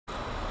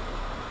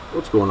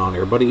What's going on,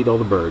 everybody? Eat all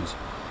the birds.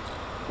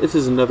 This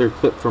is another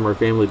clip from our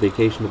family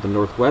vacation to the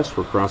northwest.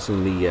 We're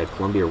crossing the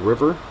Columbia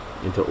River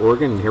into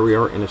Oregon, and here we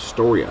are in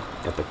Astoria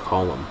at the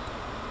Column.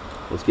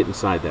 Let's get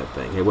inside that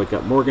thing. Hey, wake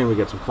up, Morgan. We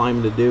got some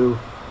climbing to do,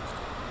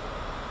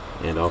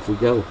 and off we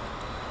go.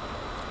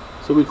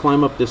 So we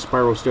climb up this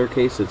spiral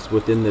staircase that's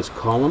within this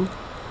column.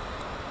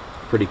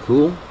 Pretty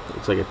cool.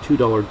 It's like a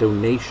 $2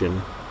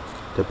 donation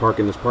to park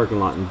in this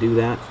parking lot and do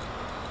that.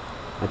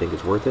 I think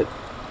it's worth it.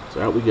 So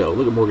out we go.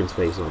 Look at Morgan's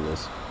face on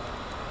this.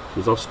 She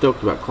was all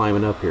stoked about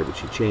climbing up here, but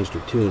she changed her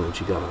tune when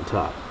she got on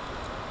top.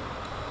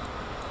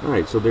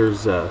 Alright, so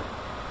there's the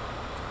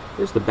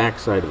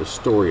backside of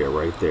Astoria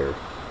right there.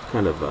 It's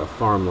kind of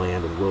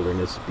farmland and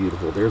wilderness.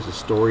 Beautiful. There's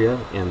Astoria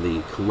and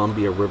the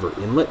Columbia River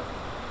inlet.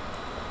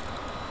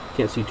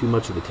 Can't see too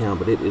much of the town,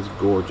 but it is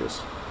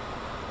gorgeous.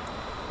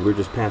 We're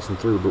just passing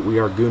through, but we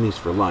are Goonies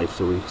for life,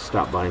 so we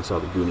stopped by and saw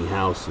the Goonie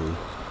house and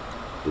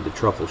did the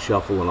truffle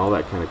shuffle and all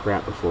that kind of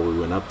crap before we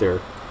went up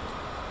there.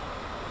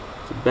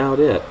 That's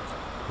about it.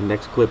 The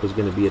next clip is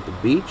going to be at the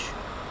beach,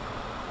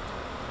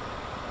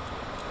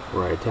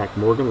 where I attacked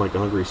Morgan like a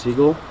hungry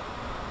seagull.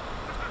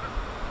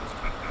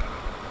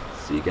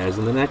 See you guys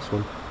in the next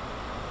one.